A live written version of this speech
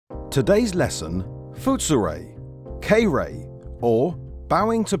Today's lesson, Futsurei, Keirei, or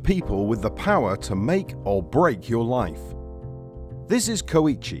bowing to people with the power to make or break your life. This is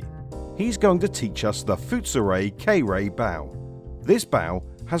Koichi. He's going to teach us the Futsurei Keirei bow. This bow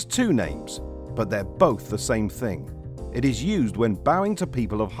has two names, but they're both the same thing. It is used when bowing to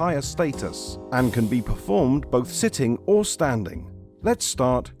people of higher status and can be performed both sitting or standing. Let's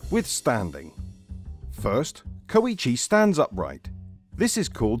start with standing. First, Koichi stands upright. This is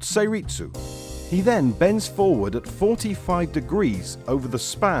called Seiritsu. He then bends forward at 45 degrees over the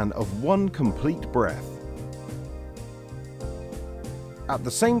span of one complete breath. At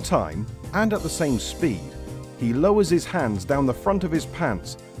the same time, and at the same speed, he lowers his hands down the front of his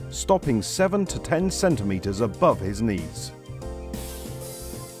pants, stopping 7 to 10 centimeters above his knees.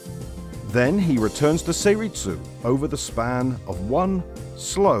 Then he returns to Seiritsu over the span of one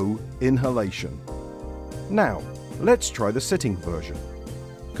slow inhalation. Now, let's try the sitting version.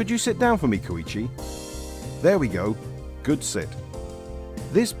 Could you sit down for me, Koichi? There we go. Good sit.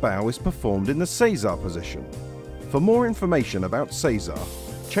 This bow is performed in the Seiza position. For more information about Seiza,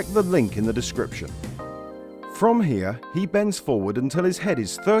 check the link in the description. From here, he bends forward until his head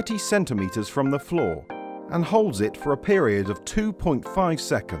is 30 centimeters from the floor and holds it for a period of 2.5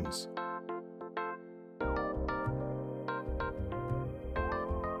 seconds.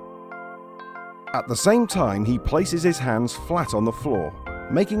 At the same time, he places his hands flat on the floor,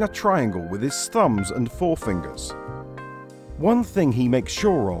 making a triangle with his thumbs and forefingers. One thing he makes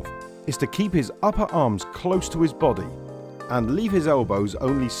sure of is to keep his upper arms close to his body and leave his elbows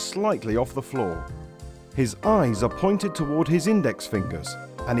only slightly off the floor. His eyes are pointed toward his index fingers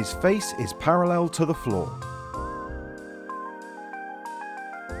and his face is parallel to the floor.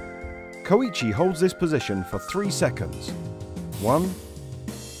 Koichi holds this position for 3 seconds. 1,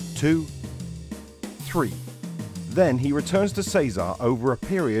 2, 3. Then he returns to Seiza over a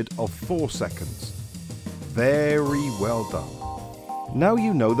period of 4 seconds. Very well done. Now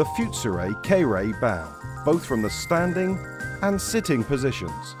you know the Futsurei Keirei bow, both from the standing and sitting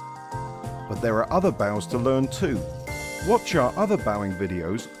positions. But there are other bows to learn too. Watch our other bowing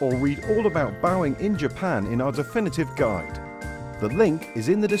videos or read all about bowing in Japan in our definitive guide. The link is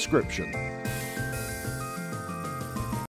in the description.